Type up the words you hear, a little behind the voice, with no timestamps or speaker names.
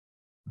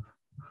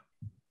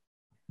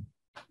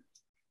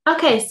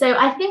Okay, so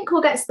I think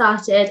we'll get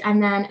started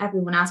and then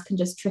everyone else can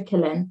just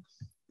trickle in.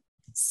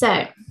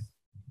 So,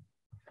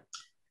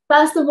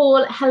 first of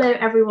all, hello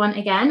everyone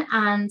again,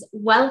 and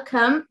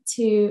welcome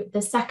to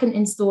the second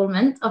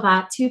installment of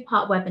our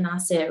two-part webinar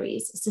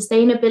series,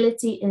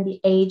 Sustainability in the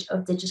Age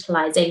of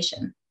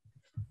Digitalization.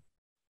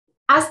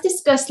 As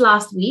discussed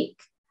last week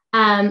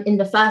in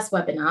the first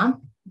webinar,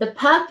 the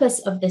purpose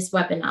of this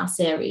webinar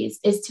series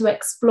is to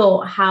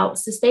explore how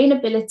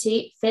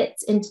sustainability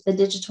fits into the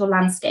digital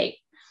landscape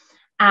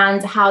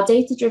and how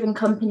data-driven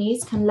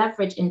companies can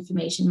leverage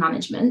information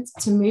management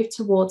to move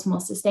towards more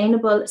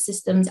sustainable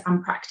systems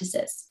and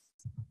practices.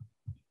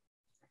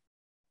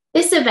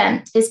 This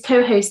event is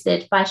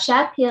co-hosted by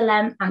Share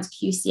PLM and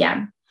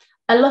QCM.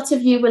 A lot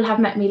of you will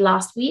have met me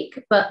last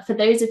week, but for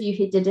those of you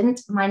who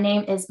didn't, my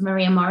name is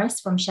Maria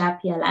Morris from Share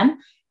PLM,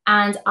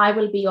 and I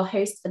will be your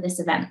host for this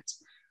event.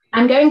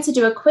 I'm going to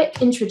do a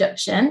quick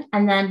introduction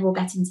and then we'll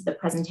get into the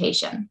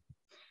presentation.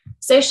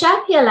 So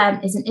Share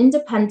PLM is an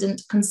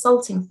independent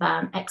consulting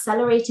firm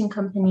accelerating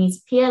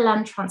companies'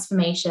 PLM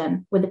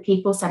transformation with a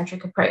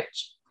people-centric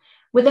approach.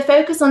 With a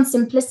focus on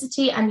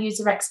simplicity and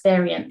user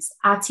experience,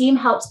 our team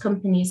helps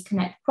companies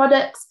connect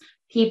products,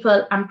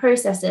 people, and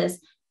processes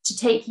to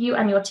take you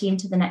and your team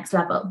to the next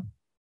level.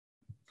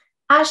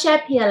 At Share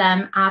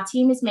PLM, our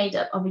team is made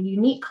up of a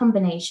unique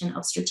combination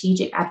of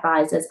strategic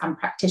advisors and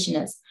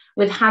practitioners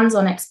with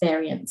hands-on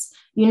experience,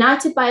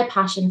 united by a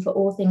passion for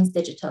all things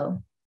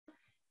digital.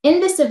 In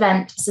this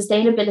event,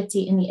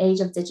 Sustainability in the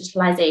Age of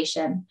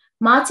Digitalization,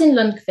 Martin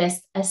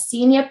Lundqvist, a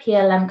Senior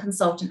PLM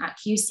Consultant at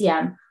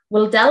QCM,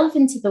 will delve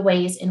into the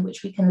ways in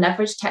which we can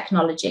leverage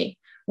technology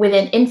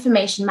within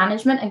information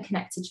management and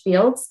connected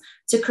fields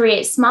to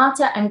create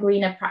smarter and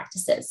greener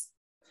practices.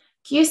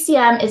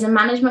 QCM is a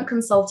management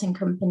consulting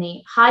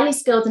company, highly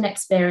skilled and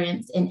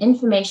experienced in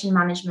information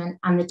management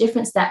and the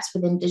different steps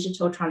within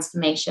digital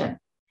transformation.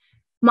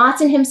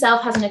 Martin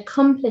himself has an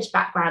accomplished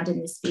background in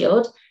this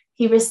field.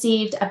 He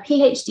received a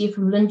PhD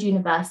from Lund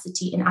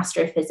University in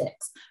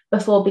astrophysics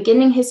before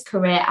beginning his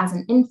career as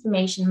an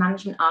information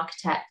management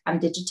architect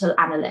and digital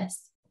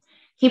analyst.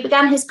 He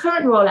began his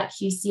current role at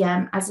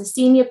QCM as a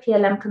Senior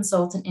PLM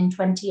Consultant in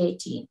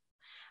 2018.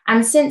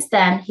 And since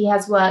then, he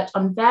has worked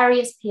on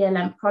various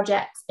PLM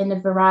projects in a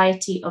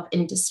variety of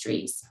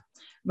industries,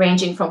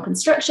 ranging from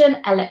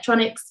construction,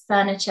 electronics,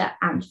 furniture,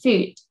 and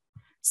food.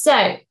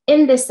 So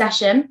in this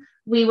session,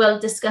 we will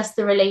discuss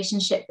the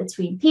relationship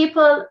between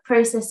people,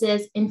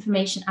 processes,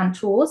 information, and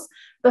tools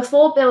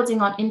before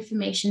building on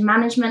information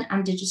management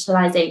and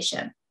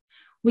digitalization.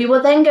 We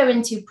will then go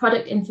into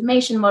product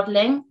information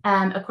modeling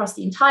across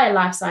the entire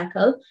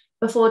lifecycle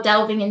before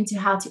delving into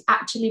how to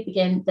actually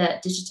begin the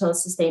digital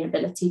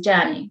sustainability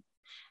journey.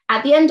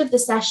 At the end of the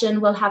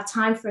session, we'll have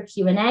time for a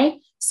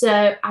Q&A. So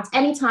at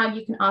any time,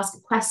 you can ask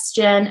a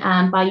question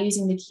by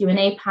using the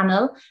Q&A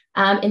panel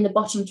in the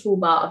bottom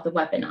toolbar of the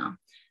webinar.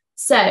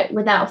 So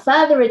without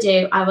further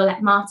ado, I will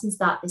let Martin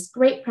start this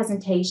great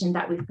presentation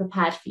that we've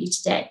prepared for you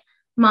today.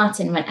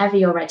 Martin, whenever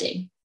you're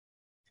ready.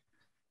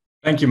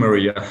 Thank you,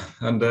 Maria,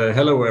 and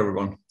hello,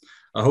 everyone.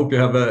 I hope you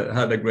have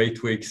had a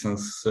great week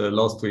since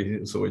last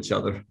we saw each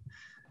other.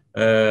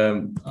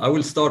 I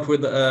will start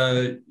with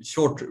a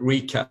short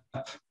recap.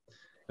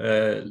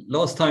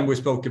 Last time we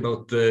spoke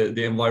about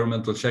the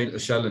environmental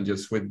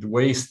challenges with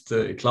waste,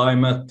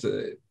 climate,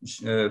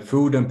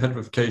 food and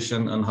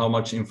petrification, and how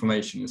much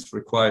information is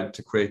required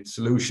to create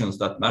solutions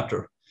that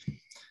matter.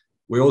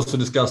 We also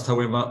discussed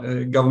how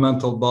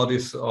governmental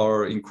bodies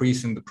are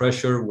increasing the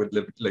pressure with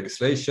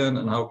legislation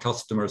and how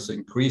customers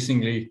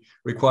increasingly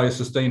require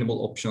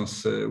sustainable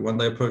options when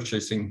they're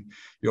purchasing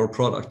your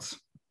products.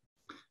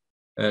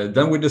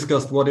 Then we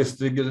discussed what is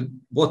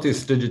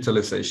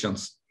digitalization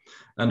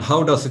and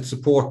how does it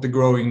support the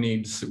growing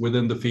needs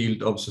within the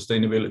field of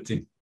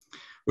sustainability.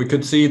 We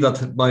could see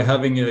that by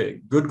having a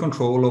good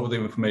control over the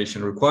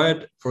information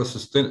required for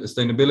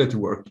sustainability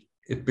work,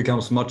 it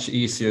becomes much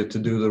easier to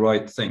do the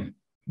right thing.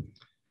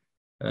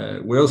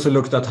 We also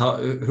looked at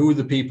who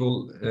the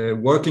people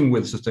working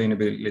with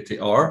sustainability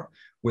are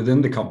within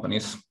the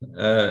companies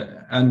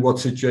and what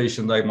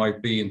situation they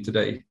might be in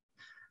today.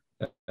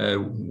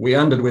 We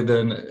ended with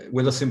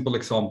a simple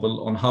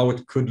example on how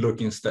it could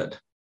look instead.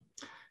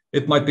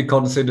 It might be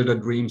considered a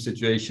dream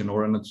situation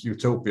or an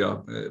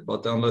utopia,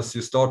 but unless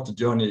you start the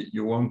journey,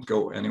 you won't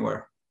go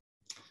anywhere.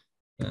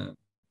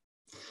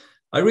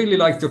 I really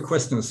liked your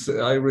questions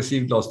I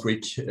received last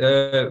week.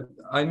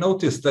 I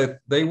noticed that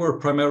they were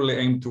primarily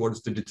aimed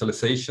towards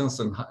digitalizations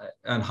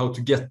and how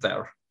to get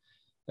there.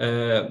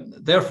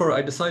 Therefore,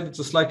 I decided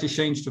to slightly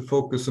change the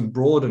focus and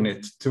broaden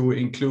it to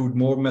include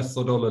more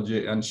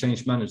methodology and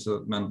change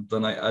management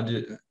than I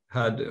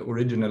had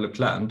originally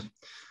planned.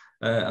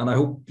 And I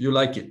hope you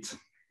like it.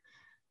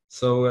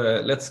 So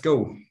let's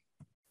go.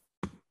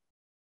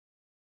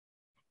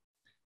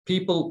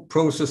 People,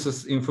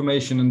 processes,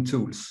 information, and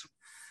tools.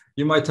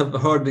 You might have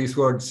heard these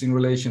words in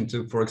relation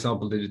to, for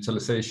example,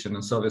 digitalization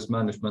and service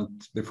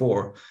management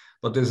before,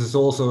 but this is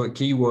also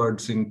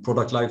keywords in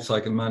product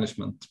lifecycle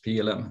management,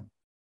 PLM.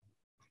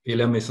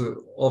 PLM is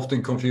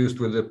often confused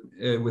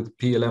with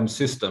PLM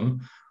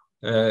system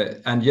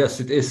And yes,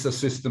 it is a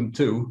system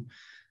too.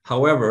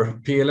 However,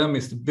 PLM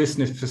is the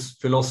business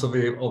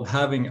philosophy of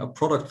having a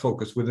product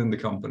focus within the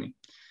company.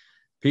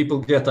 People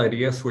get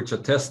ideas which are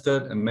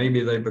tested and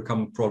maybe they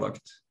become a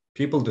product.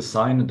 People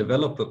design and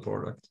develop a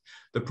product.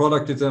 The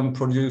product is then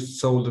produced,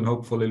 sold, and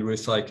hopefully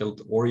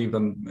recycled, or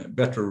even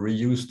better,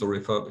 reused or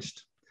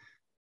refurbished.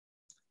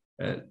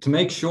 To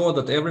make sure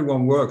that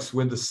everyone works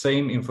with the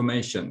same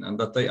information and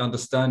that they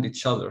understand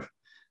each other,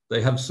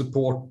 they have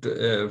support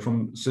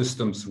from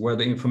systems where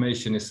the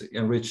information is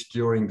enriched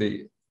during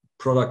the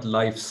product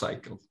life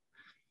cycle.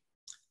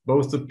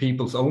 Both the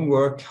people's own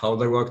work, how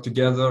they work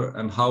together,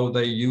 and how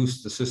they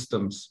use the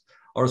systems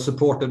are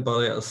supported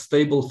by a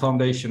stable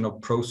foundation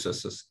of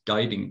processes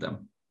guiding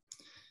them.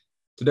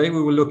 Today,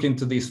 we will look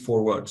into these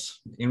 4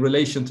 words in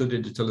relation to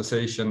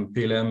digitalization,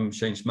 PLM,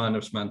 change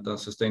management, and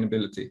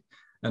sustainability,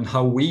 and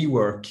how we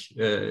work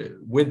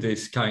with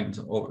these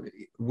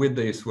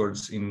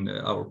words in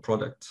our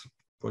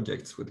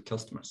projects with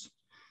customers.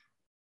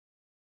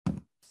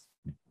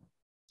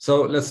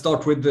 So let's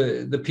start with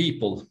the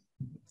people.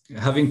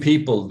 Having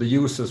people, the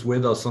users,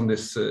 with us on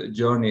this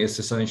journey is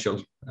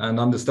essential, and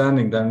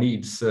understanding their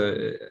needs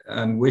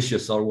and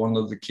wishes are one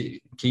of the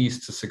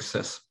keys to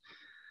success.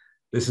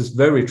 This is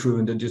very true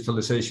in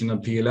digitalization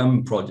and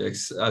PLM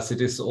projects, as it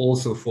is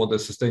also for the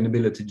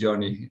sustainability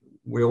journey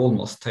we all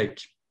must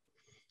take.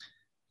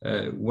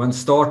 When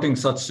starting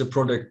such a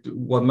project,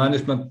 what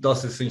management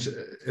does is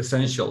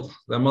essential.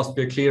 There must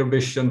be a clear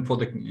vision for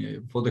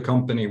the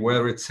company,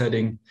 where it's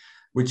heading,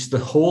 which the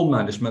whole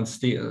management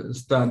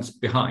stands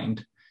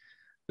behind.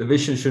 The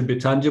vision should be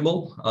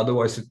tangible,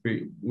 otherwise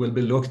it will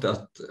be looked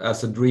at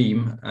as a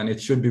dream, and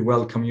it should be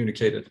well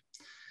communicated.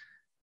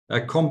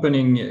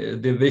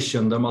 Accompanying the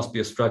vision, there must be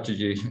a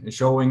strategy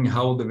showing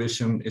how the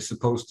vision is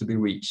supposed to be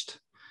reached.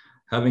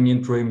 Having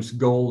interims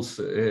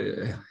goals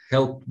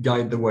help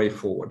guide the way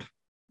forward.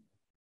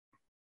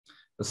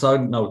 A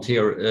side note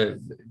here,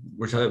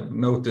 which I've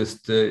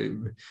noticed,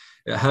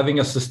 having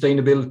a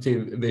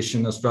sustainability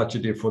vision and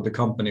strategy for the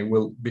company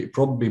will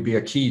probably be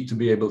a key to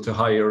be able to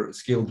hire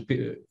skilled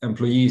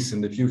employees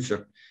in the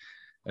future.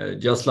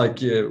 Just like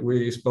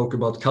we spoke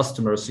about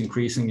customers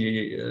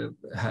increasingly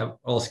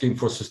asking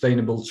for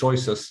sustainable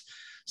choices,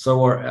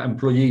 so are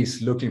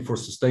employees looking for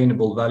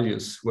sustainable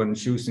values when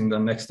choosing their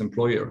next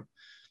employer.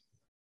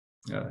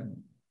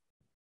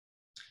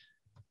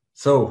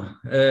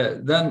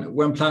 Then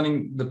when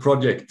planning the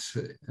project,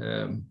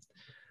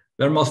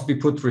 there must be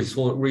put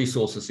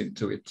resources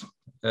into it.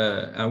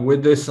 And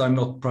with this, I'm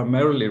not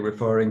primarily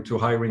referring to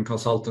hiring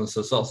consultants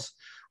as us.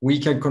 We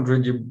can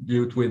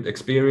contribute with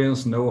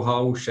experience,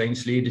 know-how,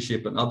 change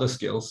leadership, and other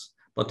skills,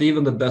 but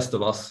even the best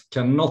of us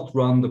cannot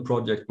run the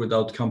project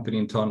without company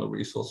internal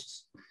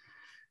resources.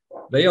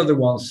 They are the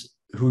ones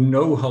who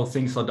know how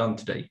things are done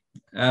today.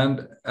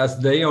 And as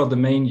they are the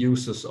main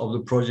users of the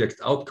project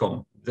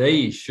outcome,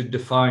 they should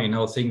define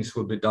how things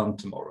will be done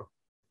tomorrow.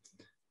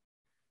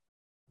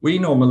 We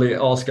normally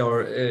ask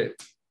our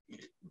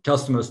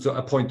customers to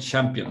appoint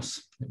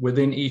champions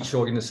within each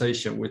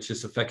organization which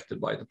is affected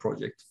by the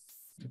project.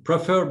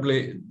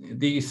 Preferably,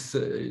 this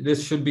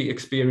should be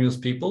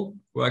experienced people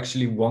who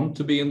actually want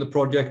to be in the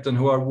project and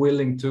who are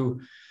willing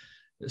to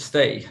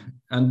stay,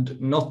 and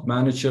not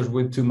managers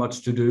with too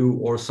much to do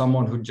or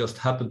someone who just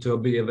happened to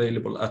be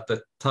available at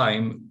that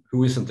time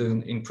who isn't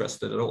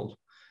interested at all.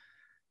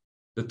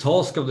 The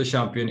task of the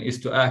champion is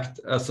to act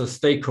as a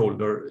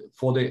stakeholder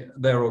for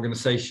their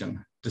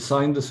organization,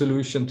 design the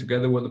solution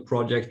together with the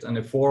project, and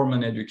inform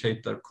and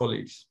educate their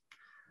colleagues.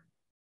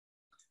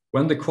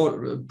 When the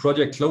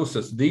project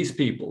closes, these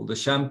people, the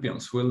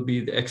champions, will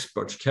be the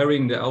experts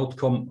carrying the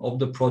outcome of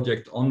the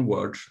project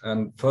onward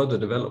and further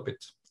develop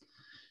it.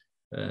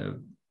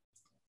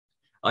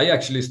 I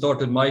actually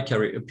started my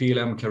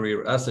PLM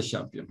career as a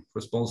champion,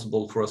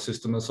 responsible for a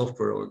system and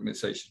software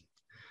organization.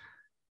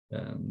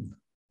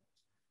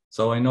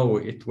 So I know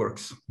it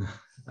works,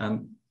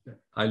 and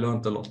I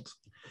learned a lot.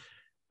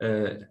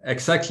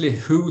 Exactly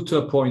who to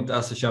appoint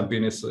as a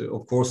champion is,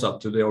 of course, up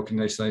to the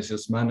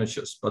organization's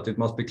managers, but it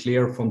must be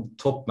clear from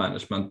top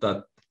management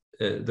that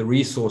the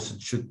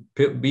resources should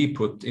be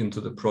put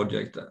into the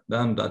project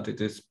and that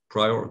it is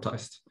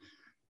prioritized.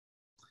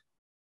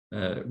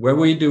 Where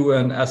we do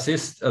an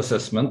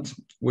assessment,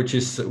 which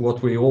is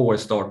what we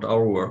always start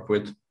our work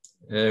with,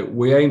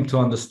 we aim to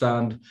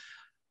understand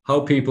how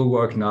people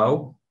work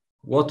now,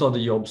 what are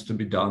the jobs to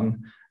be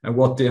done, and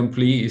what the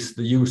employees,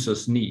 the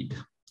users, need.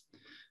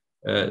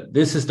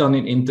 This is done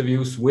in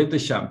interviews with the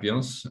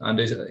champions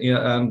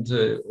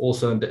and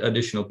also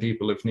additional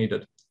people if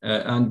needed,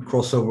 and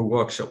crossover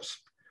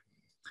workshops.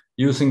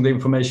 Using the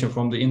information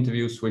from the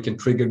interviews, we can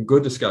trigger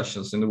good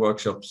discussions in the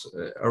workshops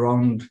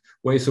around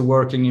ways of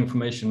working,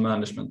 information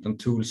management, and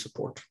tool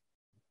support.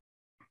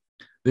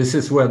 This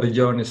is where the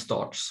journey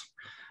starts.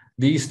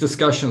 These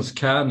discussions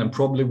can and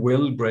probably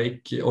will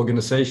break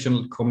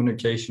organizational,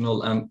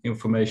 communicational, and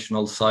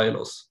informational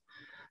silos.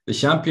 The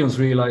champions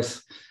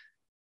realize,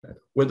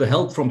 with the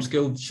help from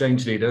skilled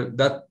change leader,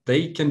 that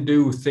they can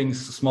do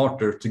things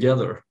smarter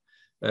together.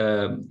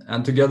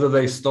 And together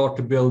they start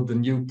to build a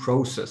new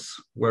process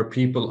where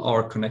people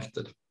are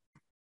connected.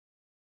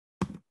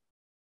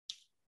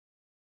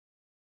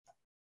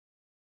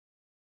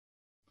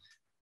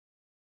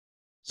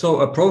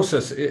 So a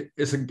process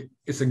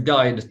is a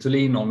guide to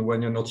lean on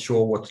when you're not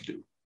sure what to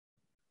do.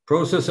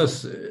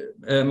 Processes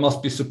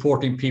must be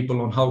supporting people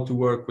on how to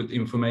work with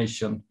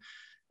information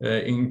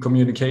in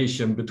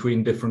communication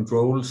between different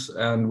roles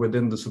and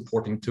within the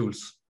supporting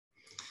tools.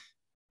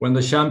 When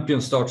the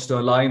champion starts to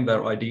align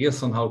their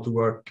ideas on how to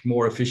work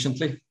more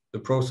efficiently, the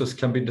process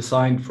can be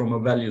designed from a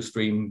value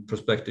stream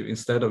perspective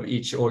instead of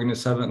each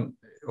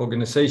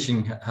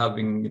organization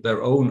having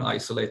their own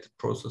isolated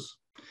process.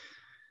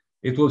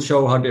 It will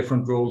show how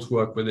different roles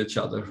work with each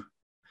other.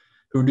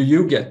 Who do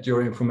you get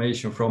your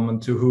information from, and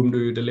to whom do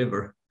you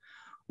deliver?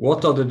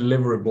 What are the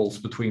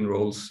deliverables between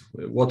roles?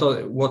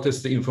 What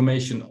is the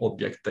information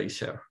object they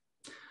share?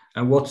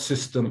 And what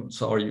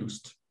systems are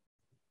used?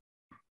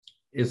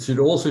 It should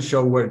also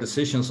show where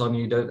decisions are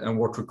needed and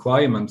what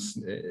requirements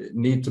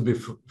need to be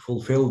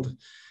fulfilled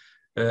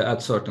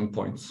at certain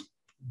points.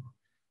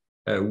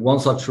 One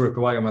such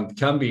requirement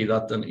can be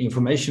that an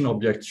information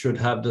object should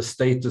have the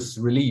status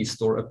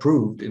released or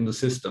approved in the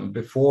system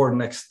before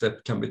next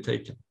step can be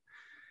taken.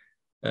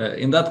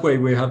 In that way,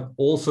 we have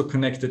also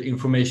connected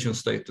information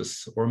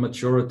status or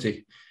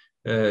maturity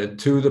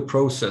to the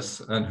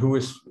process, and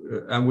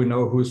we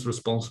know who is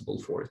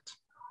responsible for it.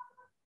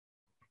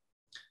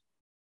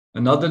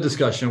 Another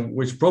discussion,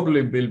 which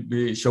probably will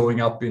be showing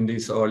up in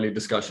these early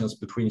discussions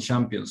between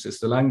champions, is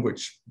the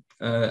language.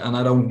 And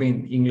I don't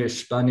mean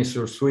English, Spanish,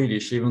 or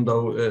Swedish, even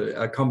though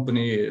a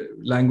company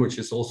language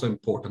is also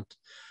important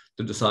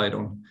to decide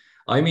on.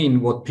 I mean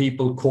what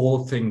people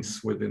call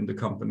things within the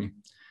company.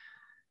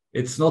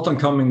 It's not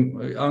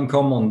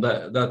uncommon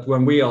that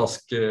when we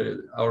ask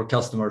our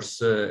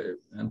customers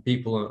and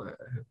people,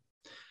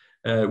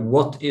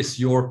 what is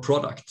your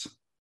product?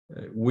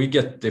 We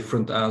get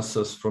different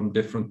answers from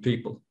different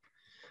people.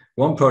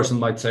 One person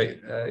might say,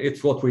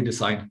 it's what we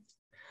design.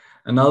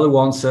 Another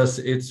one says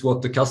it's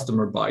what the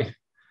customer buy,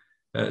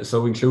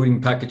 so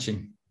including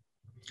packaging.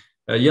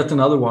 Yet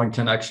another one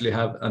can actually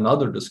have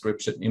another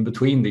description in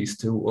between these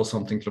two or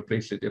something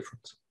completely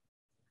different.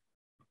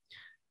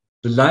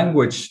 The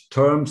language,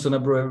 terms, and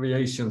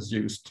abbreviations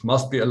used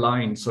must be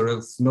aligned so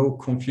there's no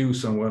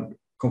confusion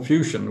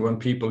when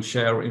people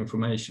share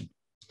information.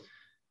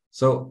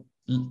 So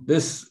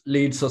this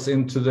leads us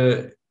into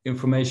the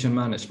information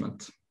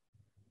management.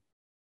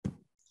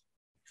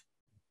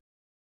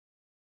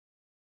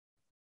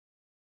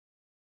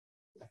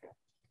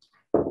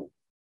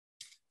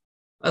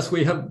 As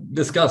we have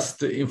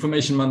discussed,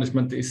 information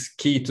management is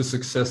key to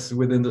success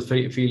within the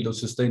field of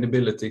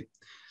sustainability.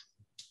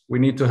 We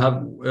need to have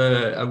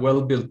a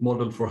well-built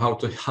model for how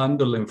to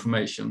handle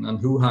information and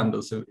who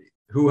handles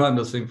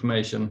the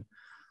information,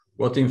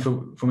 what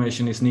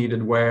information is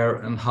needed where,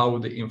 and how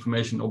the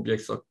information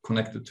objects are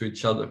connected to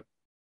each other.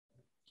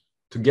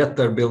 To get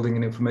there, building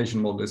an information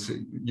model is a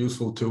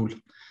useful tool.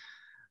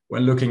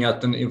 When looking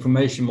at an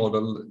information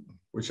model,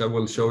 which I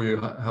will show you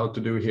how to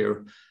do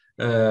here,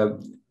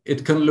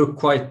 it can look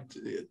quite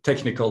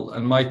technical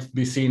and might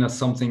be seen as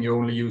something you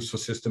only use for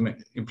system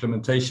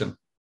implementation.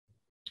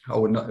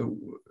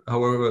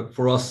 However,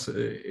 for us,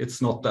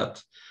 it's not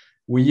that.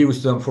 We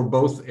use them for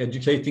both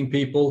educating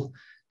people,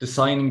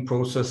 designing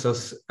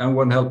processes, and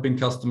when helping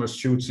customers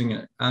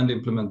choosing and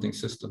implementing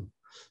systems.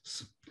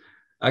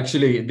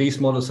 Actually, these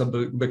models have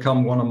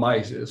become one of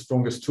my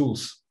strongest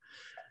tools.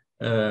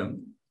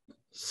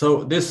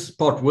 So this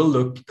part will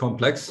look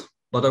complex,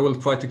 but I will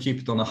try to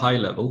keep it on a high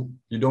level.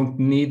 You don't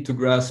need to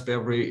grasp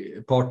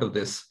every part of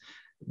this.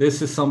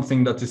 This is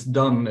something that is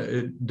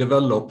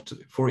developed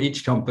for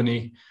each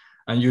company,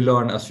 and you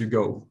learn as you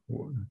go.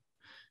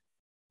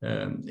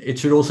 It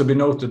should also be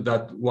noted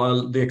that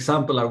while the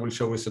example I will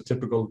show is a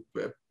typical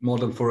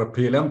model for a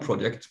PLM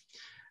project,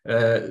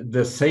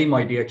 the same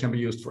idea can be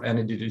used for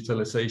any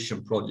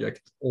digitalization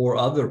project or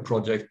other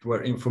project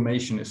where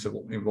information is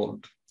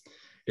involved.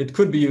 It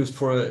could be used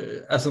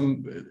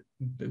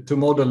to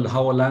model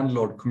how a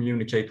landlord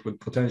communicates with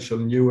potential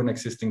new and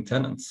existing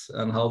tenants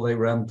and how they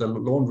rent a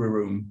laundry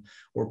room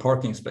or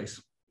parking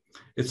space.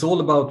 It's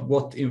all about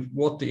what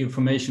the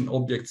information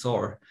objects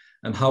are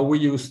and how we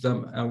use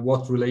them and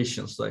what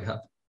relations they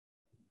have.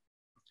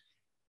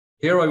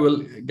 Here I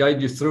will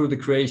guide you through the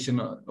creation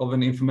of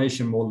an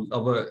information model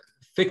of a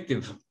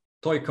fictive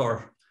toy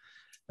car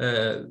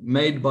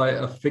made by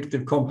a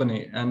fictive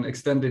company and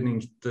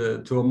extending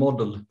it to a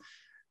model.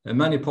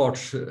 Many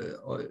parts,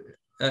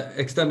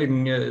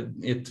 extending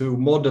it to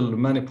model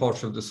many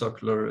parts of the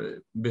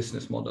circular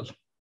business model.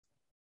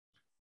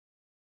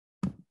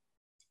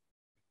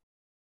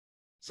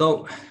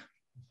 So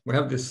we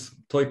have this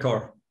toy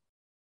car.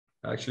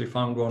 I actually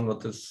found one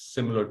that is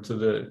similar to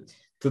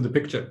the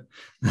picture.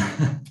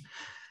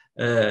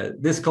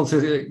 This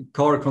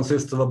car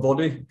consists of a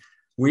body,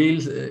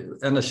 wheels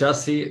and a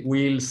chassis,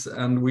 wheels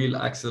and wheel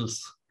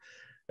axles.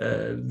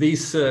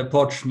 These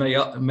parts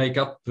make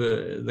up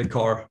the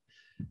car.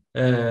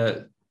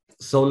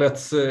 So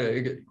let's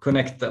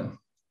connect them.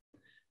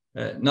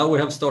 Now we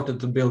have started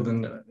to build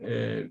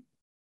an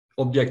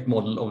object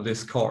model of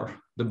this car.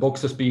 The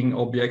boxes being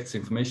objects,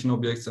 information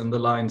objects, and the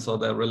lines are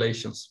their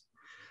relations.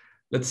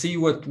 Let's see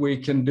what we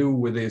can do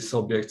with these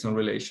objects and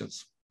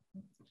relations.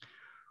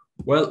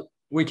 Well,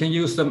 we can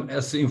use them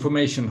as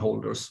information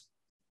holders.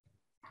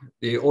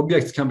 The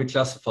objects can be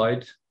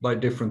classified by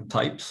different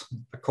types.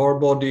 A car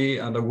body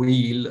and a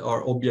wheel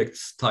are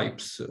objects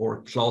types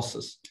or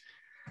classes.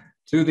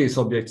 To these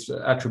objects,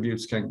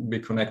 attributes can be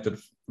connected.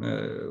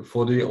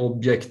 For the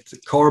object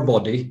car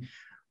body,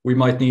 we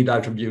might need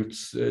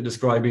attributes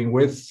describing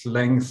width,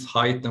 length,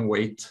 height, and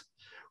weight.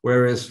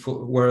 Whereas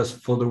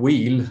for the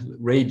wheel,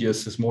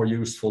 radius is more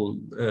useful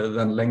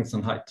than length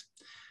and height.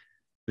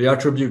 The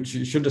attribute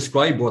should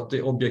describe what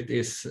the object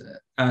is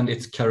and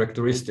its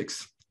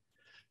characteristics.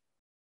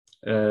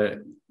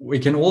 We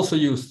can also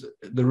use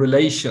the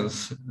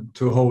relations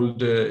to hold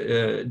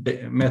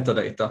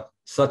metadata,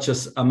 such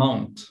as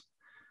amount.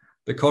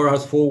 The car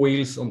has 4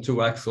 wheels on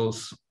 2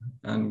 axles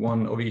and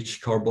 1 of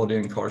each car body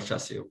and car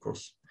chassis, of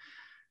course.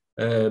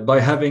 By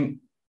having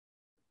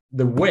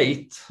the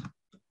weight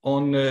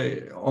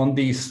on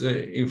these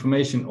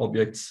information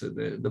objects,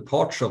 the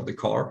parts of the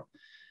car,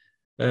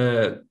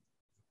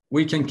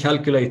 we can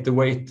calculate the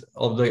weight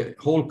of the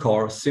whole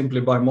car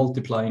simply by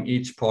multiplying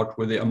each part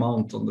with the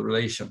amount on the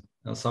relation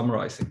and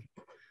summarizing.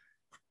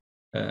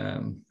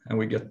 And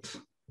we get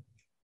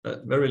a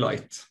very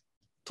light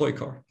toy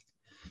car.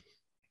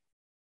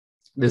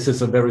 This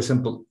is a very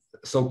simple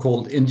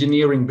so-called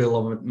engineering bill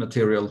of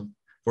material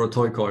for a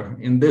toy car.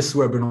 In this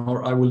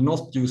webinar, I will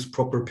not use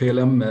proper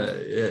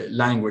PLM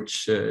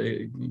language,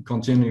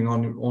 continuing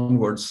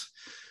onwards.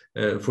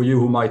 For you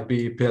who might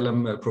be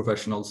PLM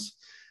professionals,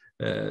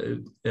 there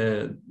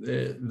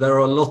are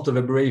a lot of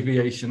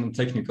abbreviation and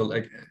technical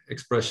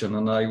expression,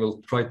 and I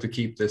will try to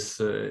keep this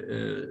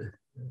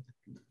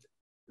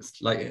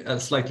like a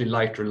slightly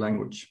lighter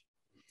language.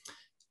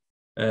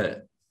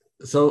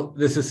 So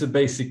this is a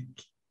basic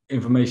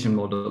information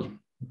model.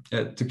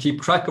 To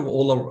keep track of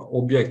all our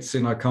objects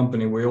in our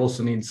company, we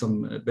also need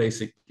some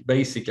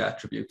basic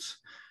attributes.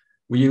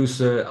 We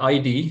use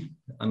ID,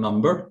 a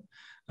number,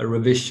 a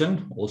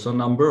revision, also a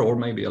number or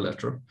maybe a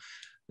letter,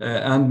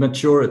 and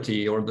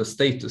maturity or the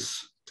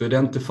status to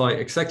identify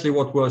exactly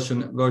what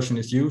version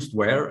is used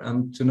where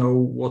and to know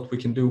what we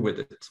can do with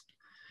it.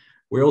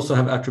 We also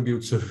have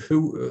attributes of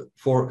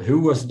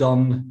who has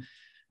done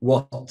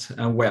what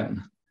and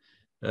when.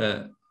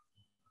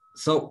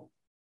 So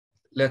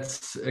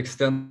let's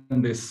extend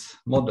this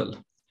model.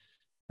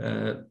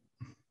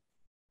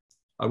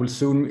 I will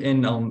zoom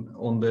in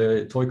on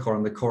the toy car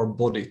and the car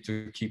body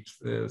to keep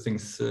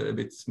things a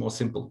bit more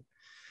simple.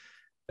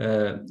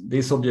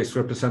 These objects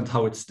represent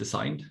how it's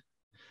designed.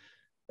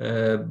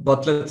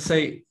 But let's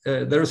say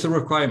there is a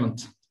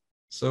requirement.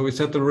 So we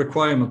set a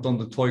requirement on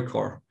the toy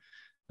car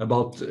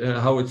about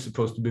how it's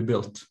supposed to be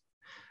built.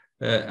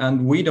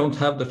 And we don't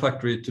have the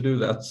factory to do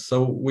that.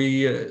 So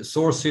we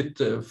source it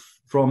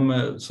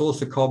source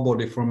the car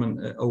body from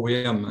an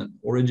OEM, an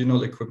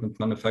original equipment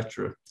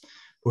manufacturer,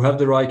 who have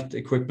the right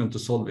equipment to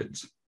solve it.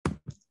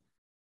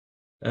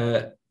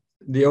 The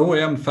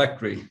OEM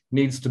factory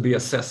needs to be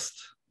assessed.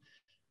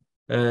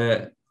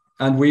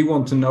 And we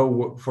want to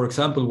know, for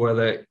example,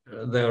 where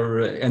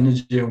their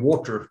energy and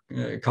water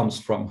comes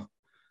from.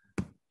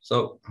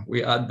 So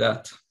we add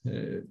that,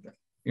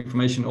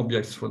 information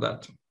objects for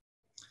that.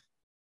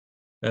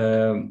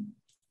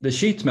 The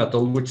sheet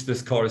metal, which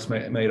this car is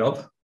made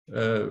of,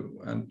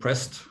 and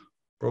pressed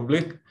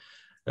probably,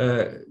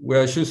 we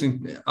are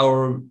choosing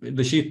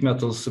the sheet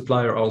metal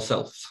supplier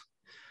ourselves.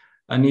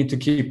 I need to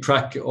keep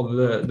track of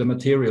the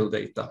material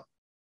data.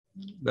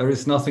 There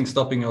is nothing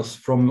stopping us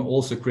from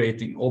also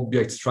creating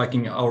objects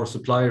tracking our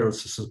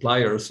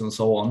suppliers and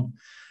so on.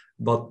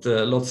 But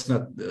let's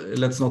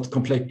not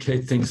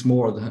complicate things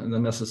more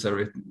than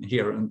necessary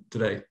here and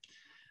today.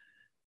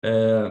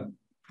 The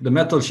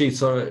metal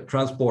sheets are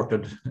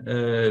transported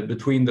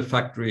between the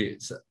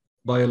factories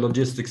by a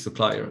logistics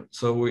supplier.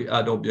 So we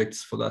add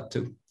objects for that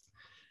too.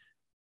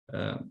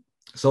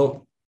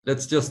 So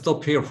let's just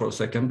stop here for a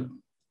second.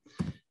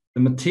 The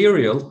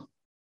material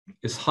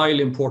is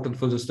highly important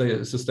for the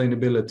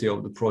sustainability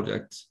of the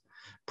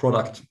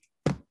product.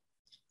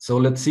 So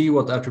let's see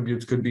what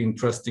attributes could be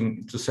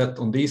interesting to set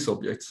on these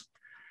objects.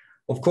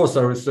 Of course,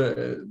 there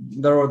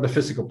are the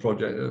physical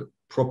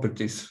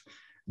properties: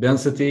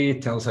 density,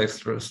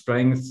 tensile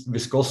strength,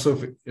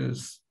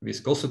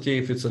 viscosity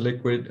if it's a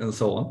liquid, and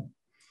so on.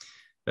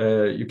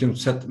 You can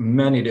set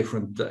many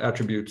different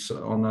attributes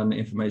on an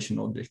information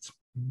object.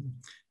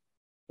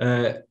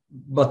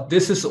 But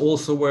this is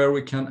also where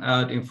we can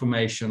add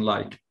information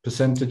like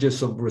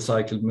percentages of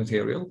recycled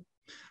material,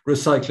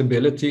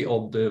 recyclability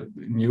of the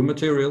new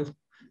material,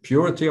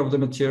 purity of the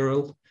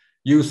material,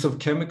 use of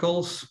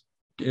chemicals,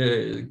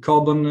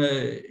 carbon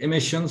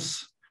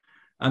emissions,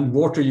 and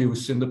water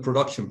use in the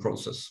production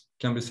process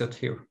can be set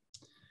here.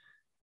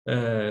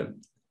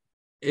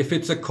 If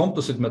it's a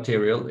composite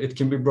material, it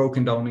can be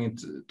broken down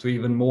into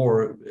even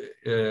more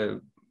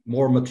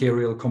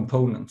material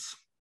components.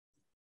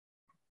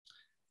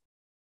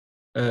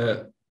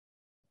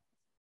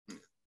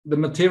 the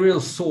material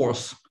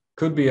source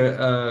could be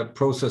a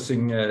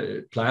processing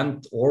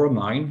plant or a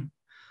mine.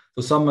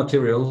 For some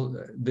material,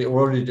 the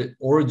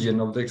origin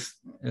of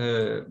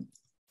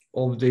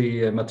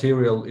the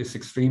material is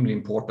extremely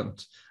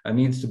important and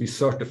needs to be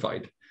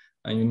certified,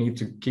 and you need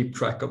to keep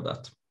track of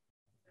that.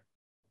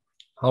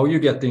 How you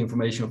get the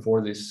information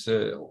for these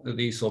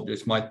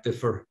objects might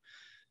differ.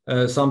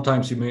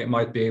 Sometimes you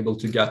might be able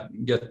to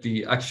get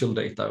the actual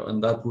data,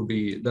 and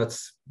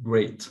that's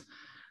great.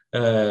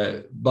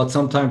 But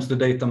sometimes the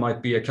data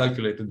might be a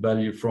calculated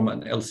value from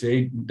an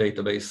LCA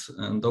database,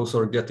 and those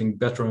are getting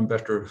better and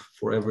better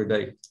for every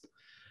day.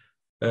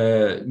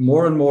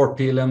 More and more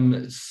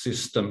PLM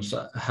systems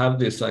have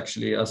this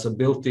actually as a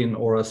built-in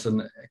or as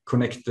a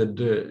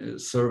connected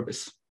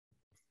service.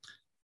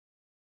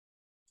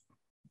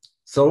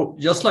 So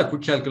just like we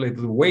calculated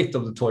the weight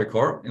of the toy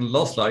car in the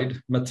last slide,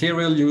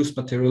 material use,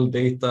 material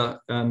data,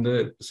 and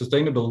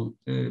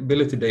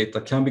sustainability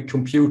data can be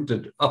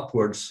computed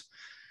upwards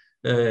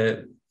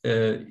via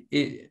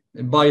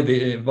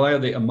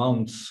the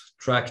amounts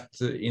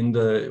tracked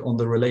on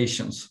the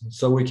relations.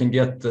 So we can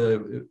get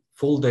the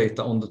full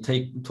data on the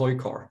toy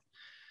car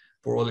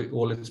for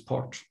all its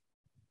parts.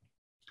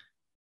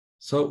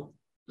 So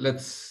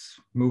let's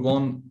move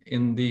on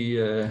in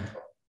the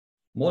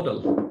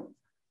model.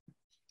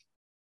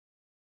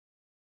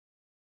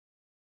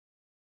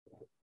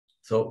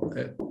 So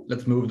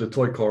let's move the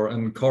toy car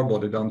and car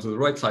body down to the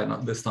right side now,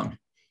 this time.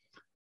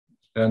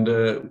 And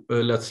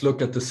let's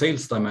look at the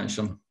sales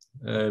dimension.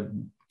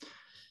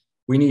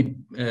 We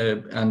need,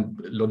 and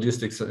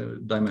logistics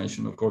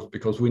dimension, of course,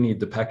 because we need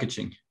the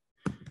packaging.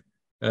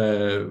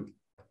 Of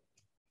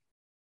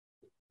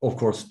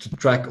course, to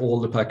track all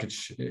the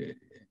packaging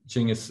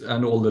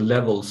and all the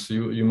levels,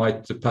 you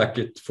might pack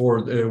it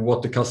for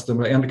what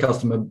the end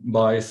customer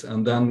buys,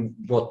 and then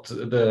what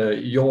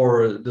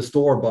the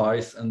store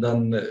buys, and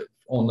then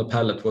on the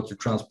pallet what you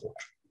transport.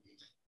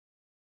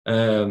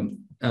 And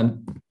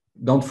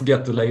don't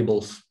forget the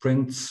labels,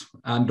 prints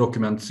and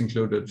documents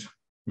included,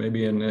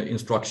 maybe an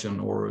instruction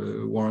or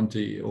a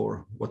warranty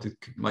or what it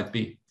might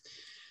be.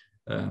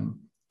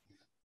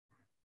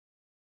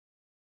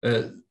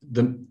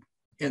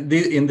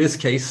 In this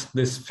case,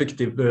 this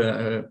fictive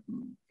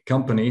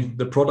company,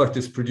 the product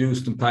is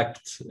produced and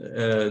packed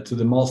to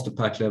the master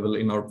pack level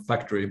in our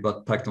factory,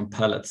 but packed on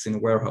pallets in a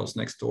warehouse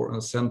next door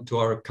and sent to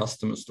our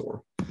customer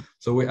store.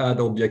 So we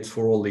add objects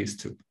for all these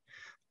two.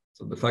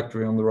 So the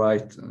factory on the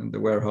right and the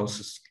warehouse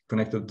is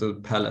connected to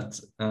the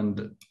pallet,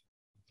 and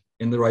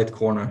in the right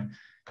corner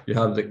you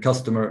have the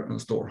customer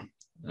and store,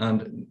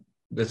 and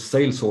the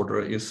sales order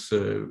is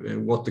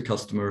what the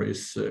customer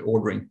is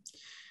ordering.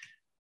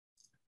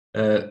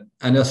 And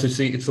as you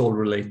see, it's all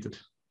related.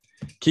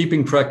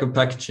 Keeping track of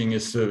packaging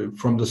is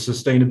from the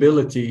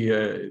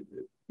sustainability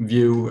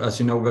view, as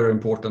you know, very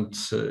important.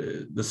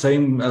 The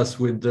same as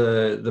with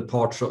the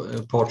parts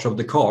of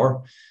the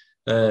car.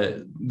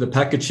 The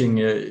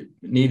packaging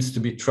needs to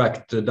be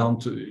tracked down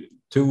to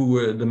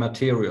the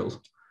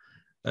material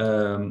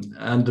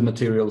and the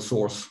material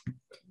source,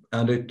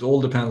 and it all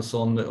depends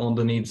on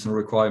the needs and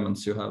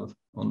requirements you have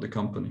on the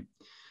company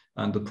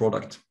and the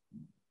product.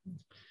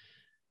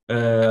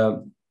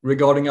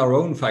 Regarding our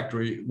own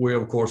factory, we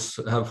of course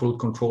have full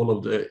control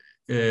of the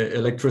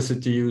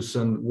electricity use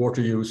and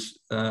water use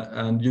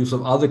and use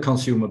of other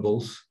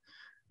consumables,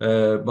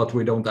 but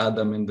we don't add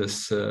them in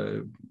this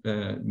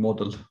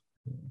model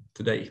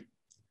today.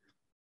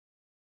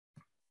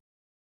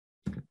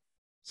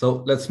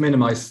 So let's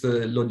minimize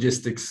the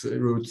logistics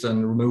routes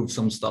and remove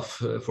some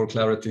stuff for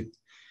clarity.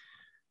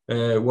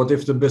 What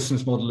if the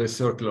business model is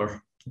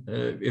circular?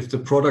 If the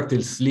product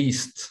is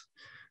leased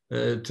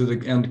to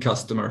the end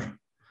customer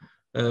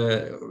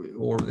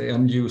or the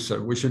end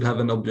user, we should have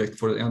an object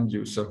for the end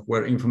user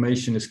where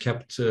information is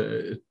kept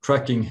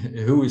tracking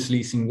who is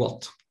leasing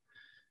what.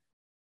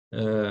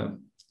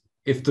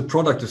 If the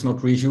product is not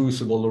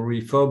reusable or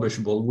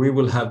refurbishable, we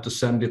will have to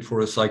send it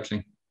for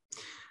recycling.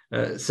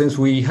 Since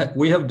we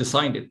have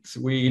designed it,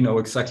 we know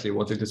exactly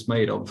what it is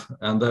made of,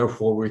 and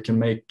therefore we can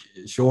make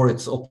sure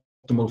it's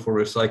optimal for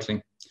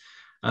recycling,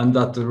 and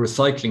that the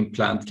recycling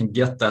plant can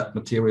get that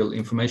material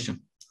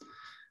information.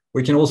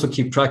 We can also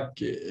keep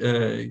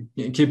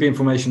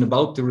information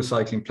about the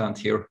recycling plant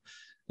here.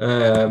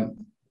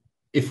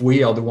 If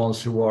we are the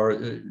ones who are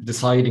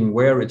deciding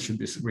where it should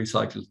be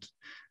recycled,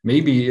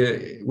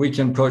 maybe we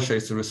can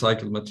purchase the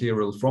recycled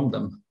material from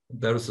them.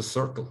 There is a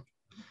circle.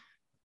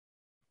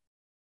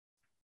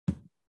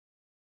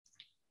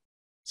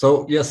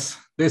 So yes,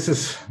 this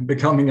is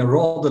becoming a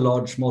rather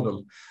large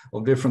model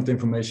of different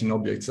information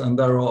objects, and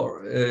they are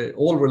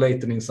all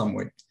related in some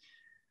way.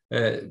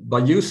 By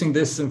using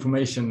this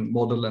information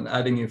model and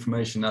adding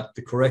information at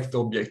the correct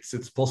objects,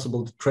 it's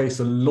possible to trace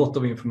a lot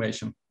of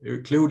information,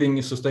 including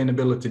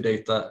sustainability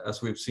data,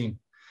 as we've seen,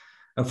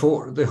 and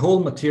for the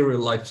whole material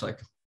life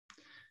cycle.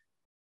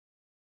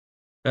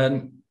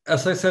 And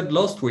as I said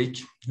last week,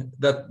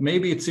 that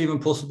maybe it's even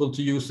possible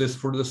to use this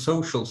for the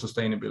social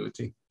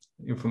sustainability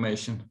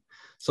information.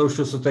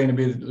 Social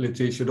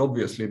sustainability should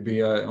obviously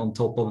be on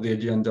top of the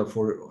agenda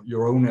for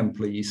your own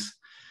employees.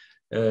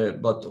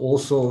 but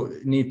also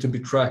need to be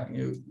tracked.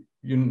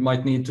 You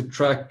might need to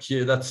track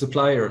that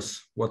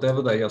suppliers,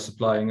 whatever they are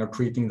supplying, are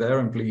treating their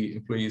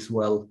employees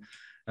well,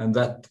 and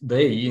that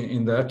they,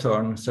 in their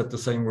turn, set the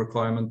same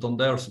requirement on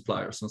their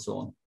suppliers and so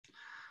on.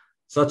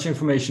 Such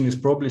information is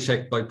probably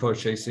checked by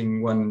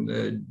purchasing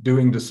when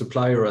doing the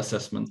supplier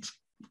assessment.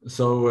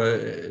 So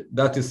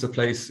that is the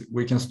place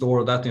we can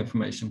store that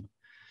information.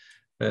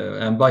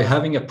 And by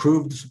having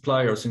approved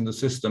suppliers in the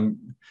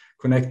system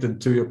connected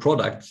to your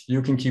product,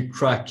 you can keep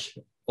track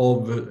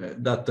of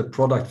that the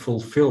product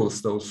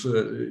fulfills those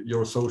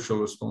your social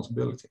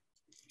responsibility.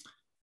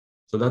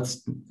 So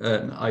that's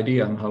an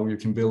idea on how you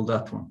can build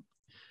that one.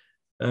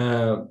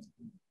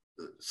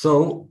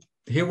 So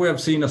here we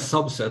have seen a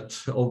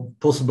subset of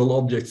possible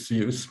objects to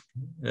use.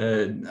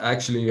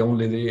 Actually,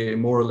 only the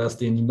more or less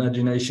the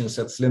imagination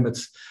sets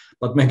limits,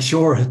 but make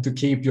sure to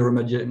keep your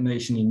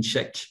imagination in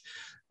check,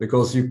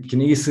 because you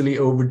can easily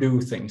overdo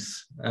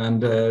things,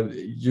 and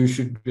you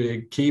should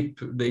keep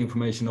the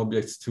information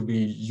objects to be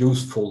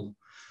useful,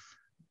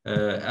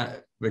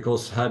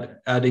 because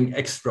adding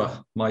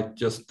extra might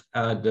just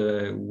add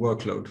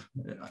workload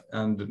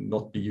and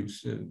not be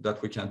used,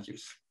 that we can't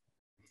use.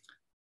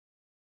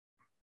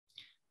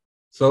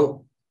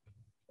 So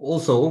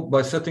also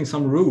by setting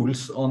some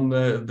rules on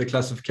the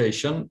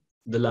classification,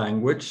 the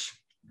language,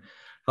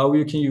 how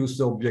you can use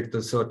the object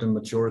at certain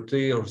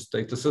maturity or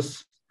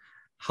statuses,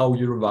 how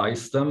you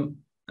revise them,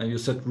 and you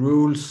set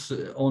rules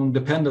on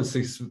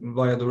dependencies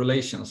via the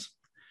relations.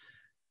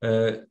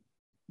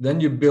 Then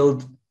you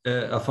build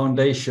a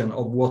foundation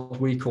of what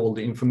we call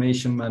the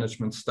information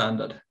management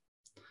standard,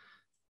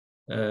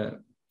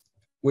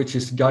 which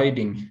is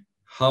guiding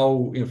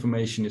how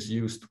information is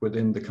used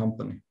within the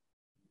company.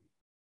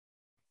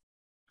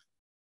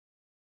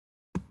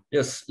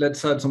 Yes,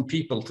 let's add some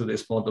people to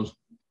this model.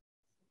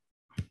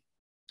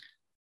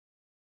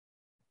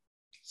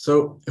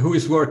 So who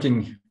is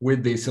working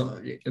with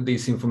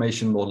these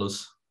information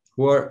models?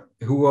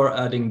 Who are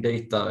adding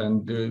data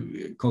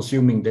and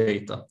consuming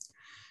data?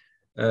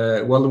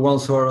 Well, the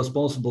ones who are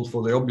responsible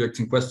for the objects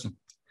in question.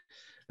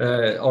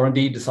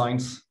 R&D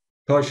designs,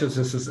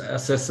 purchases,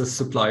 assesses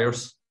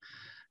suppliers,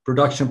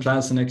 production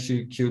plans and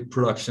execute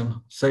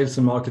production, sales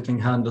and marketing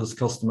handles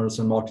customers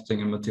and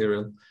marketing and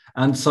material,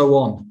 and so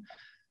on.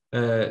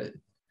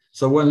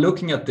 So when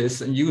looking at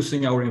this and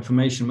using our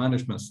information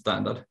management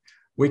standard,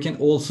 we can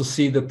also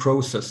see the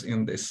process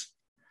in this.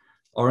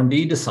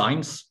 R&D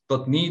designs,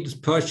 but needs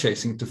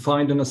purchasing to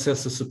find and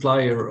assess a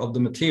supplier of the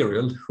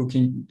material who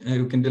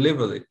can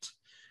deliver it.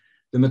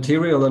 The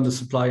material and the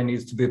supplier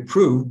needs to be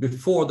approved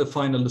before the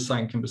final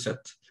design can be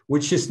set,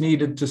 which is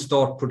needed to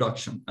start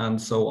production,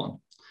 and so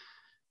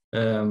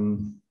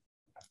on.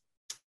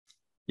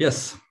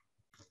 Yes.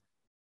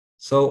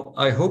 So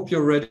I hope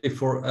you're ready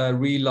for a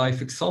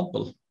real-life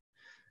example.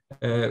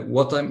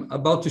 What I'm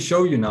about to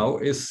show you now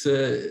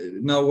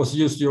was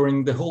used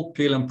during the whole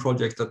PLM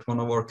project at one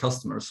of our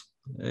customers.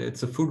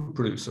 It's a food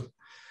producer.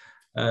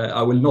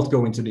 I will not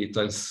go into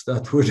details.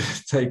 That would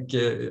take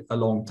a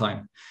long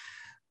time.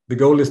 The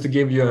goal is to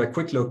give you a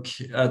quick look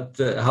at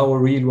how a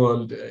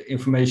real-world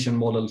information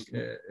model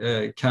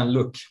can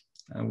look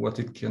and what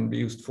it can be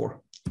used for.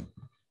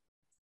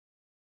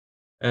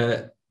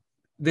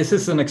 This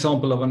is an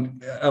example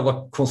of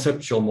a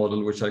conceptual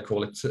model, which I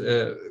call it,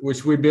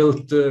 which we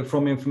built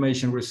from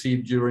information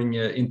received during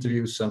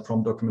interviews and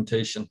from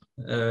documentation.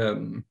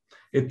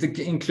 It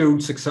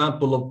includes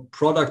example of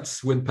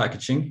products with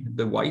packaging,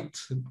 the white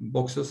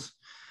boxes,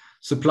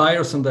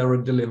 suppliers and their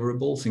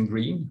deliverables in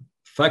green,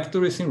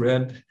 factories in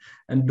red,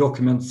 and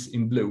documents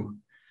in blue.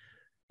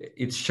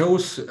 It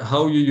shows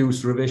how you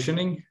use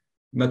revisioning,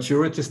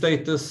 maturity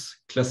status,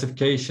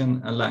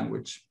 classification, and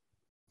language.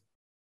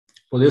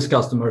 For this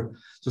customer,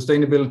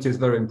 sustainability is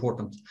very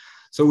important.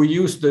 So we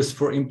use this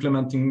for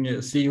implementing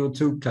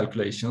CO2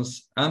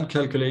 calculations and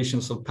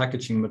calculations of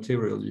packaging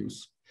material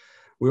use.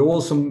 We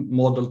also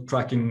model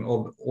tracking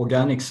of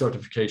organic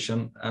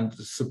certification and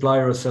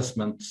supplier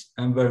assessments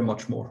and very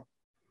much more.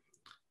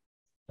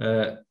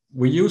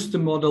 We use the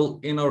model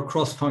in our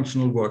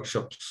cross-functional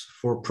workshops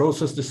for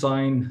process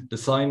design,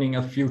 designing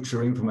a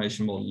future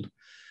information model,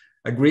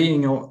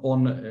 agreeing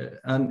on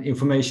an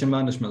information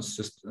management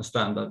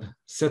standard,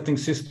 setting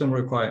system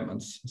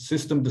requirements,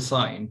 system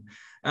design,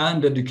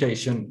 and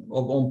education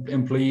of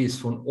employees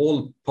from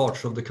all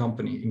parts of the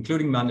company,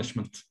 including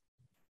management.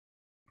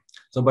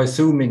 So by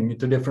zooming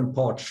into different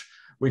parts,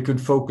 we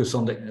could focus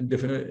on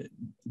the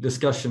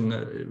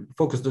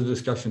focus the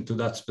discussion to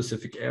that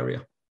specific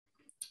area.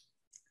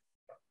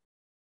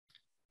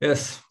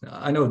 Yes,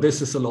 I know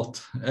this is a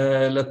lot.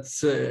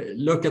 Let's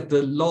look at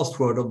the last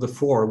word of the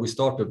 4 we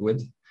started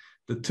with.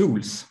 The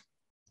tools.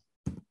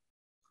 A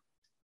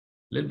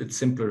little bit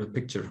simpler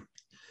picture.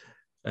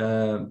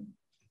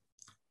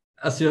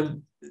 As you have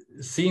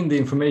seen, the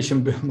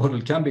information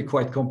model can be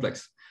quite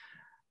complex,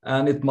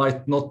 and it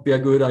might not be a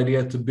good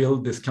idea to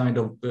build this kind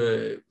of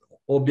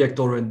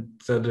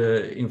object-oriented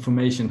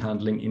information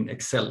handling in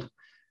Excel.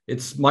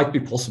 It might be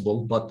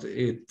possible, but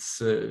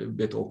it's a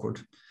bit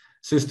awkward.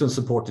 System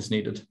support is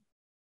needed.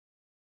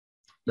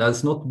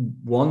 There's not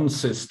one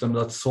system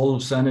that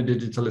solves any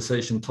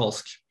digitalization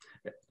task.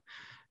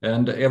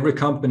 And every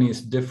company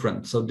is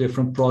different. So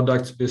different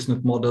products,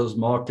 business models,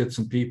 markets,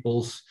 and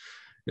peoples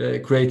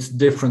creates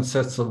different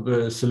sets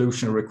of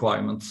solution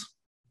requirements.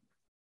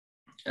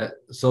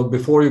 So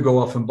before you go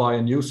off and buy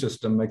a new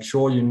system, make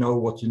sure you know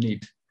what you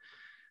need.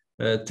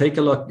 Take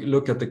a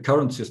look at the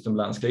current system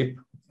landscape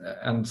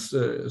and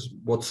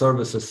what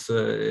services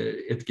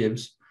it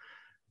gives,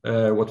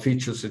 what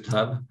features it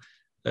have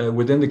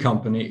within the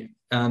company,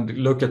 and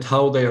look at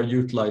how they are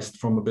utilized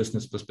from a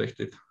business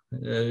perspective.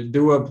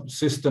 Do a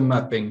system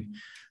mapping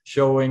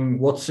showing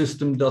what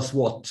system does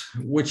what,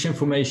 which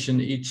information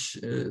each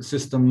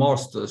system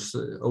masters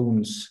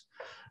owns,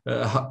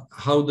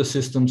 how the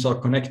systems are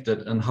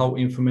connected, and how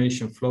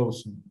information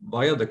flows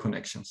via the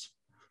connections.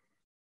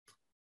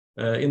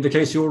 In the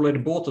case you already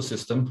bought a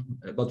system,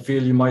 but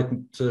feel you might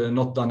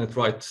not done it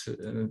right,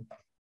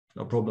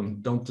 no problem,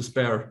 don't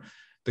despair.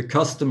 The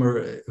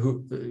customer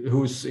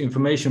whose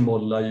information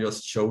model I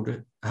just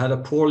showed had a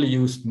poorly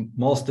used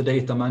master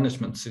data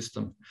management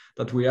system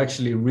that we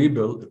actually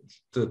rebuilt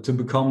to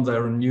become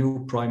their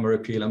new primary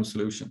PLM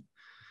solution.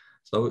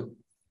 So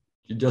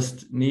you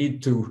just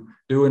need to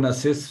do an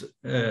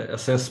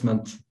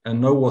assessment and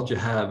know what you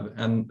have,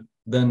 and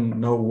then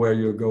know where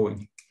you're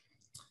going.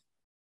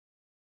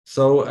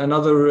 So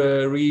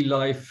another real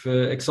life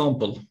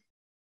example,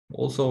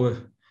 also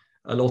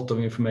a lot of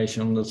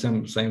information on the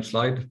same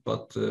slide,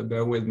 but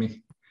bear with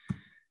me.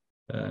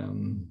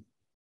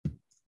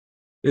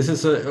 This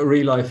is a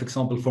real life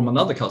example from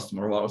another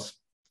customer of ours.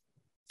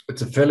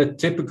 It's a fairly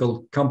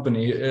typical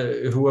company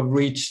who have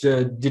reached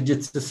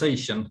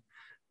digitization,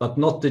 but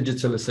not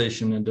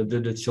digitalization in the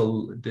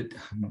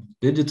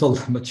digital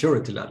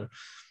maturity ladder.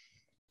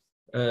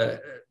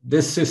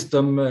 This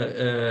system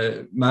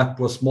map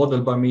was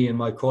modeled by me and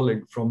my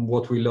colleague from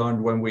what we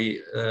learned when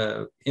we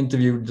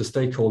interviewed the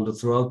stakeholders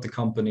throughout the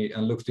company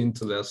and looked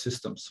into their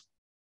systems.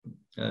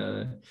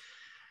 The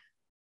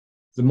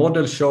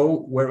models show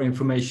where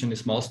information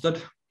is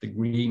mastered, the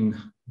green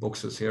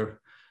boxes here,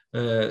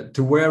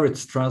 to where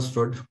it's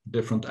transferred,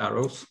 different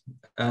arrows,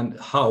 and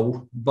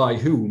how, by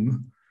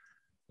whom,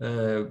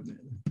 the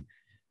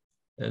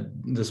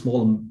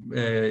small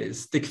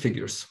stick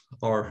figures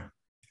are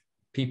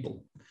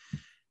people.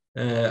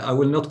 I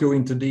will not go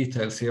into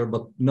details here,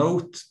 but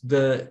note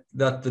that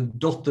the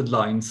dotted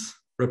lines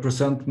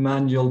represent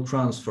manual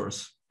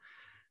transfers,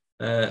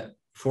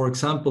 for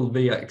example,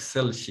 via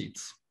Excel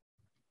sheets.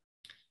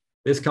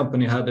 This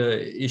company had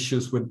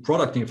issues with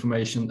product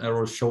information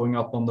errors showing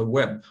up on the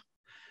web,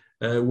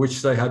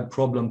 which they had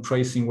problem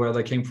tracing where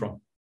they came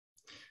from.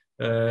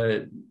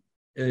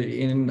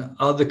 In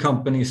other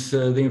companies,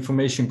 the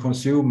information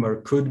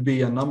consumer could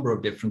be a number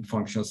of different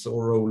functions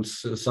or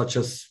roles, such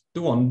as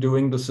the one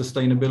doing the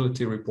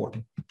sustainability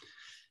reporting.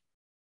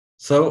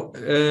 So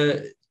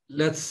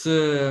let's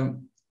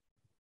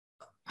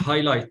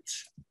highlight.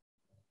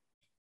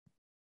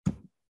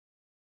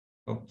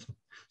 Oh,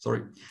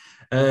 sorry.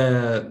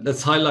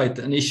 Let's highlight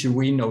an issue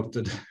we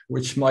noted,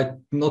 which might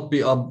not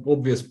be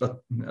obvious, but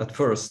at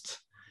first.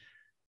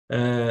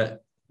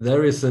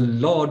 There is a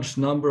large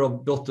number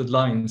of dotted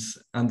lines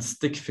and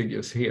stick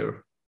figures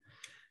here.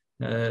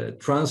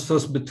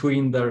 Transfers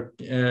between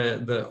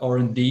the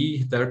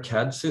R&D, their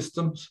CAD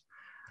systems,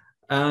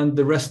 and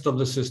the rest of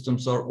the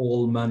systems are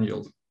all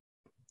manual.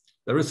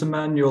 There is a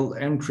manual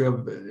entry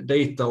of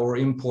data or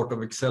import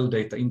of Excel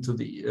data into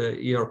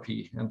the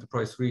ERP,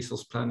 Enterprise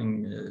Resource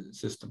Planning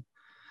system.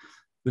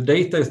 The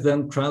data is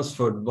then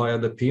transferred via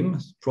the PIM,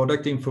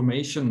 Product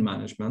Information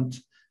Management,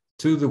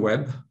 to the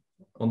web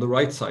on the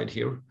right side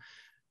here,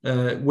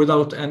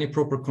 without any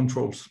proper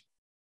controls.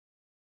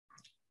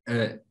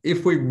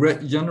 If we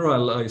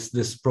generalize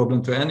this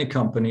problem to any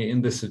company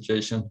in this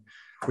situation,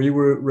 we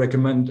will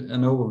recommend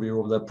an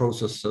overview of their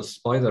processes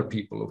by their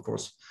people, of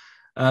course,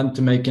 and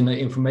to make an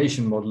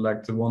information model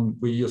like the one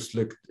we just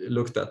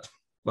looked at.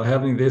 By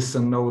having this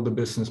and know the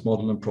business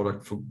model and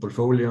product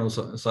portfolio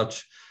and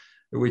such,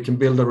 we can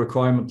build a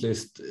requirement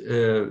list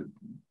to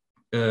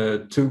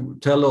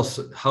tell us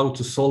how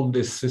to solve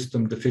this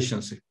system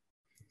deficiency.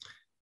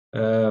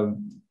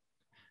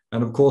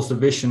 And of course, the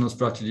vision and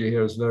strategy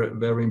here is very,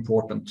 very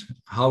important.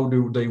 How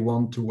do they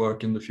want to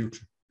work in the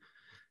future?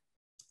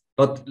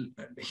 But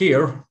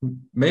here,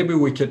 maybe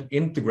we can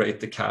integrate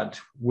the CAD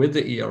with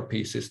the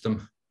ERP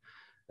system.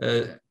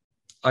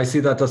 I see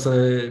that as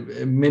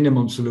a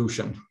minimum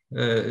solution,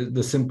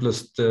 the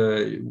simplest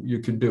you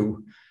could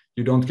do.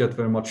 You don't get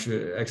very much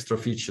extra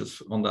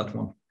features on that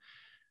one.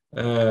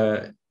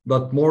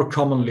 But more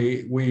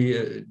commonly,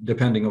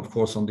 depending of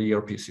course on the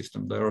ERP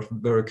system, there are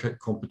very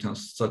competent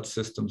such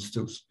systems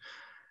too.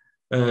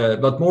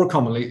 But more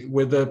commonly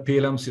with the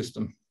PLM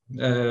system.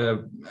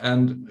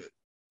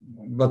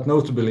 But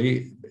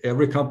notably,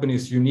 every company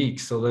is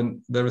unique, so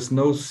then there is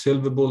no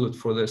silver bullet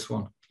for this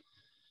one.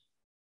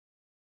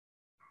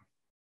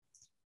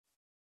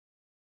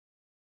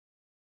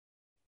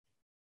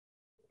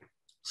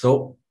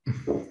 So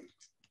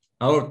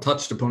I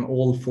touched upon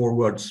all four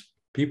words: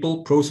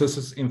 people,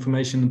 processes,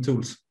 information, and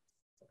tools.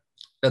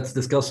 let's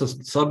discuss a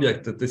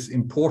subject that is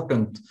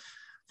important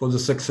for the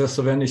success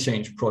of any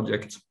change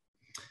project,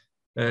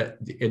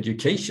 the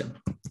education.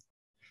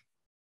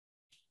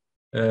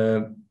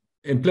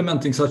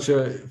 Implementing such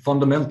a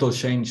fundamental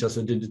change as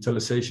a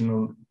digitalization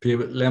or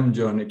PLM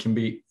journey can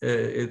be,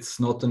 it's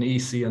not an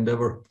easy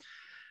endeavor.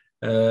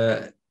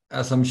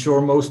 As I'm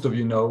sure most of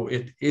you know,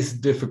 it is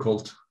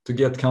difficult to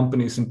get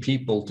companies and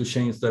people to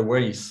change their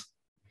ways,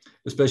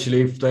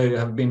 especially if they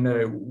have been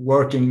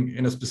working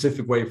in a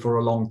specific way for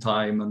a long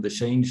time, and the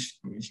change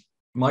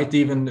might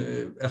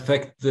even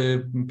affect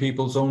the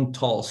people's own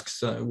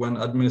tasks when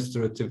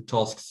administrative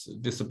tasks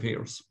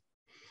disappears.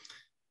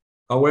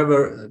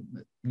 However,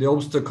 the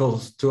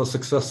obstacles to a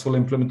successful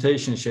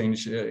implementation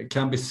change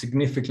can be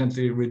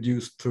significantly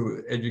reduced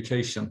through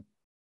education.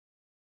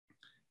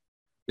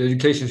 The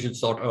education should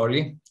start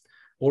early,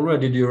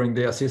 already during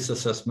the assist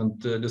assessment,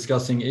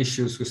 discussing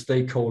issues with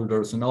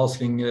stakeholders and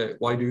asking,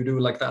 why do you do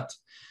like that?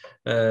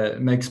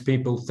 Makes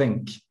people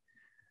think.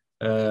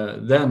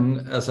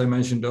 Then, as I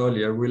mentioned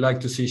earlier, we like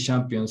to see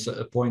champions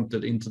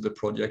appointed into the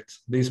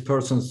project. These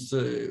persons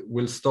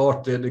will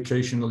start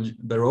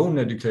their own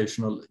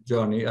educational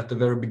journey at the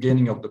very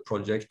beginning of the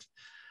project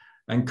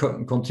and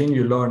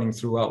continue learning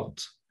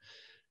throughout.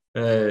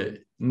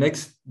 The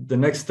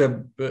next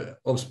step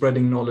of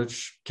spreading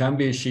knowledge can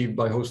be achieved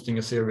by hosting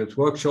a series of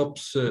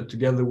workshops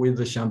together with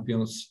the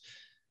champions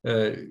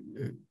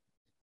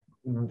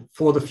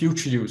for the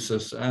future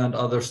users and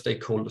other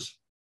stakeholders.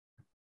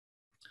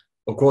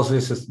 Of course,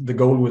 the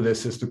goal with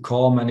this is to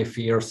calm any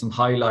fears and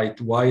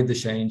highlight why the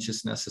change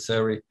is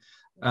necessary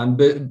and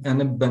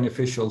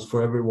beneficial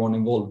for everyone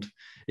involved,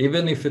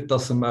 even if it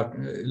doesn't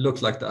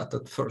look like that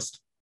at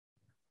first.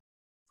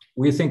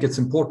 We think it's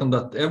important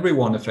that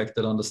everyone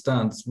affected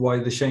understands why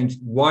the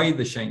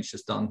change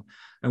is done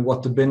and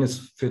what the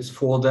benefits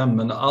for them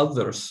and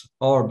others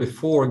are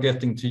before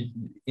getting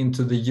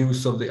into the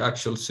use of the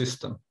actual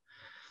system.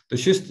 The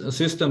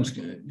systems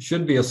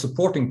should be a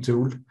supporting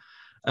tool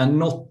and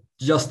not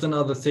just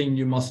another thing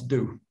you must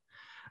do.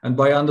 And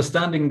by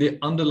understanding the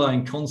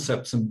underlying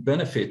concepts and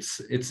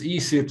benefits, it's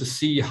easier to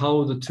see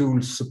how the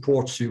tool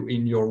supports you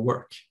in your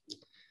work.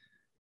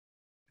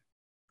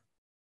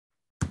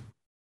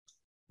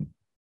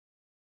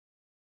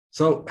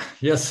 So,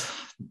 yes,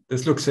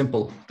 this looks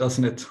simple,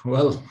 doesn't it?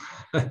 Well,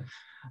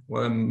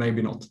 well,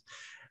 maybe not.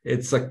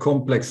 It's a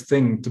complex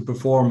thing to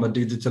perform a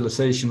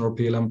digitalization or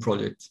PLM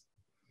project.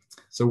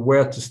 So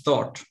where to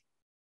start?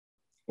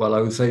 Well,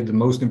 I would say the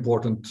most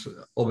important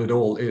of it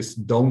all is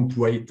don't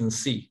wait and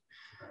see.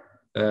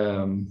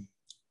 The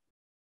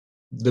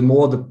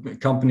more the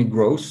company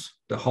grows,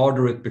 the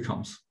harder it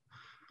becomes.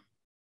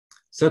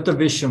 Set a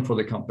vision for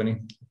the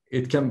company.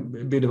 It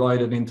can be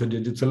divided into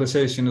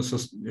digitalization and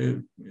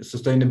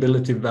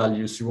sustainability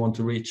values you want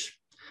to reach,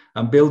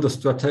 and build a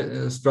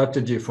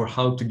strategy for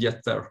how to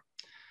get there.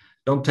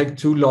 Don't take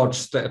too large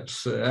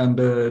steps and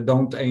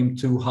don't aim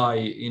too high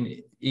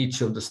in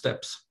each of the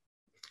steps.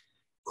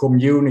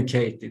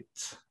 Communicate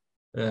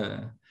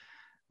it.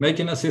 Make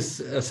an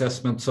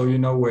assessment so you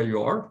know where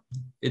you are.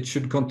 It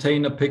should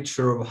contain a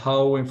picture of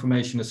how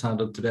information is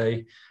handled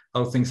today,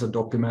 how things are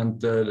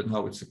documented, and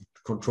how it's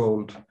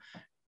controlled.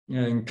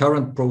 And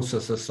current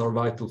processes are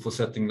vital for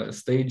setting the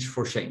stage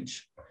for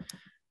change.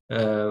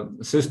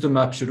 System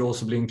map should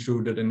also be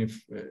included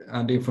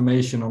and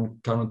information on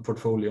current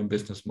portfolio and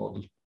business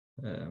model.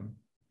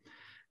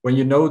 When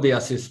you know the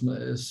assist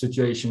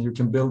situation, you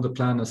can build a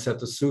plan and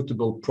set a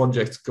suitable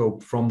project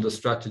scope from the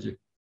strategy.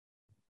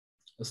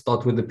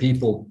 Start with the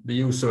people, the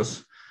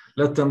users.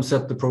 Let them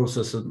set the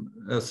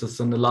processes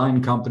and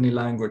align company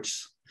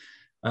language,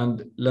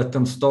 and let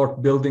them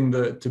start building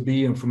the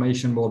to-be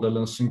information model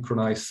and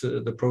synchronize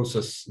the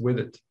process with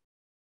it.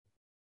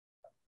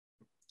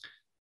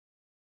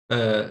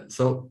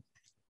 So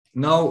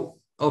now,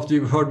 after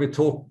you've heard me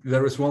talk,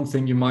 there is one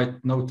thing you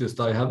might notice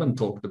I haven't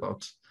talked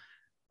about.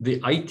 The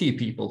IT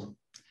people.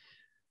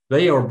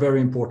 They are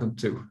very important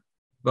too.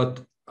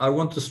 But I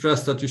want to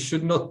stress that you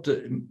should not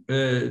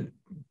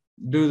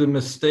do the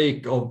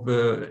mistake of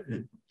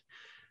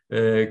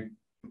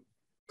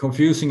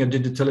confusing a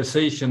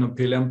digitalization of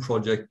PLM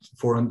project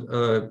for an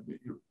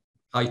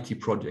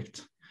IT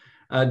project,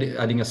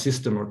 adding a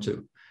system or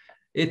two.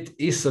 It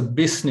is a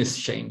business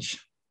change,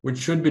 which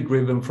should be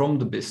driven from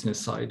the business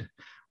side,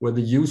 where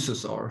the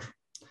users are.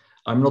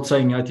 I'm not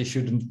saying IT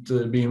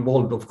shouldn't be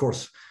involved, of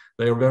course.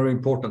 They are very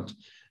important.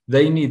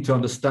 They need to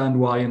understand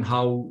why and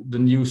how the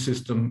new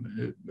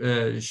system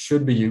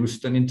should be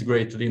used and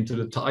integrated into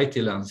the IT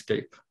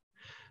landscape.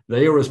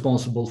 They are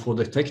responsible for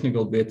the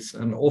technical bits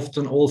and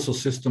often also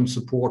system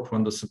support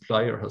when the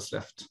supplier has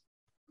left.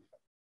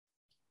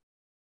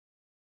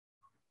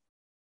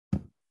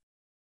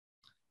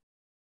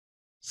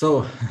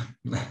 So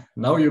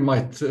now you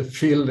might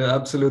feel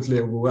absolutely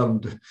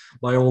overwhelmed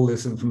by all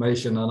this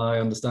information, and I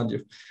understand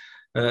you.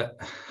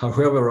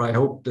 However, I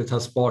hope it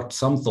has sparked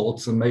some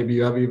thoughts, and maybe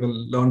you have even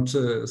learned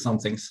some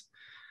things.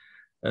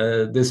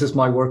 This is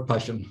my work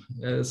passion,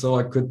 so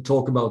I could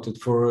talk about it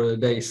for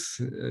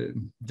days,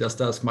 just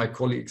ask my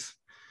colleagues.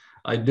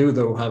 I do,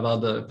 though, have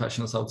other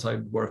passions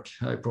outside work,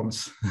 I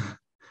promise.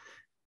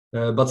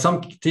 But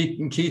some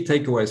key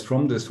takeaways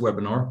from this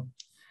webinar.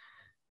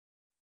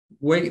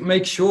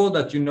 Make sure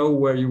that you know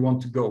where you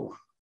want to go,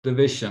 the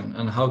vision,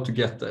 and how to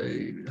get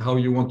how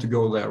you want to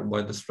go there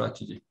by the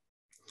strategy.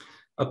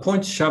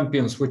 Appoint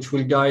champions which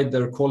will guide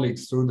their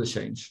colleagues through the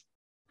change.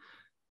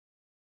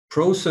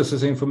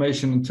 Processes,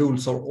 information, and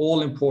tools are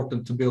all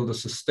important to build a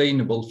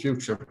sustainable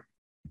future.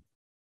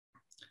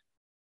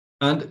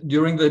 And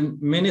during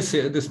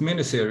this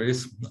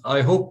mini-series,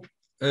 I hope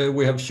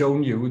we have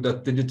shown you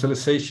that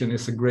digitalization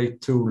is a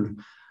great tool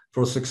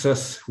for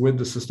success with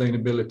the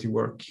sustainability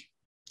work.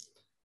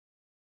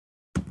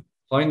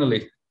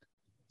 Finally,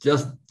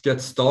 just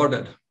get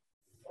started.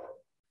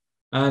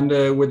 And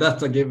with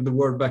that, I give the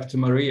word back to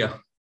Maria.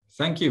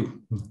 Thank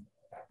you.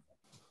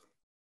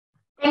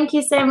 Thank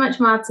you so much,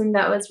 Martin.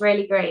 That was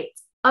really great.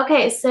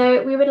 Okay,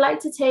 so we would like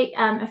to take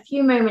a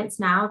few moments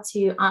now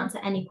to answer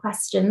any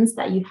questions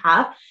that you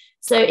have.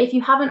 So if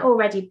you haven't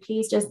already,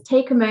 please just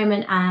take a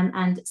moment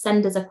and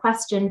send us a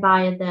question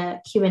via the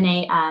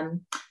Q&A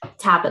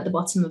tab at the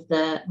bottom of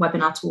the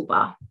webinar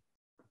toolbar.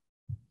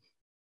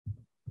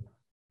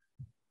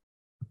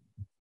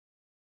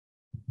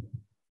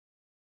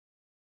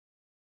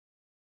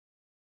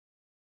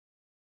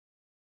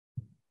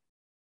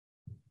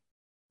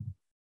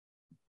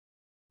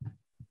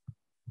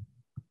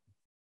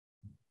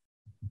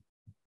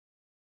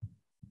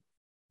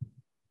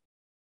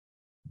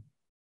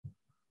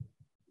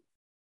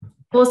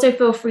 Also,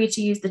 feel free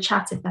to use the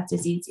chat if that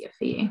is easier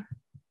for you.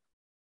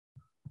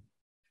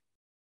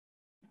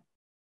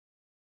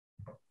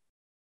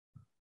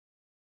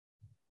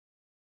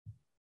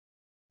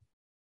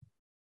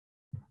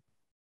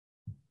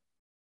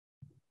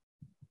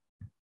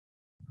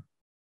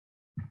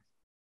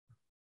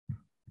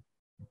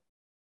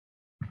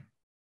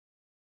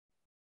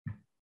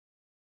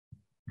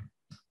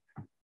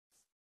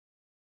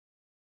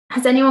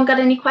 Has anyone got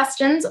any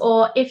questions?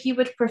 Or if you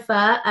would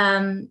prefer,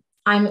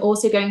 I'm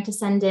also going to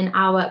send in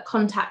our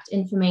contact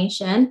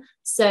information.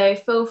 So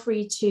feel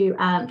free to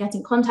get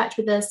in contact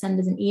with us, send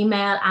us an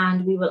email,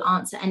 and we will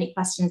answer any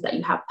questions that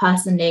you have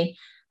personally.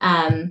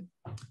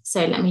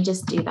 So let me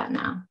just do that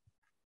now.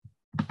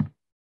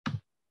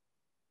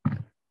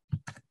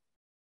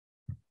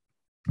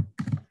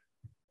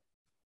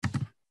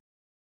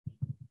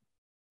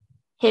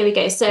 Here we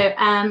go. So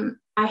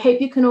I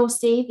hope you can all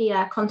see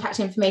the contact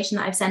information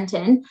that I've sent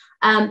in,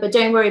 but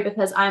don't worry,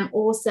 because I'm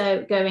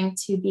also going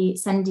to be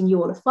sending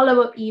you all a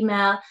follow-up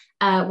email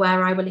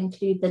where I will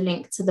include the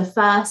link to the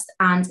first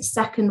and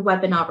second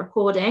webinar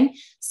recording.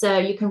 So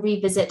you can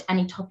revisit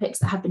any topics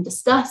that have been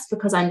discussed,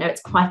 because I know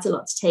it's quite a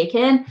lot to take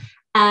in.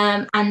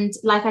 And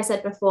like I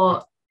said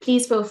before,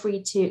 please feel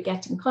free to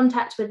get in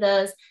contact with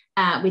us.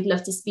 We'd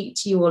love to speak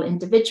to you all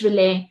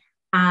individually,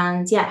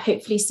 and yeah,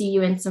 hopefully see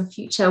you in some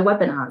future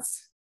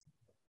webinars.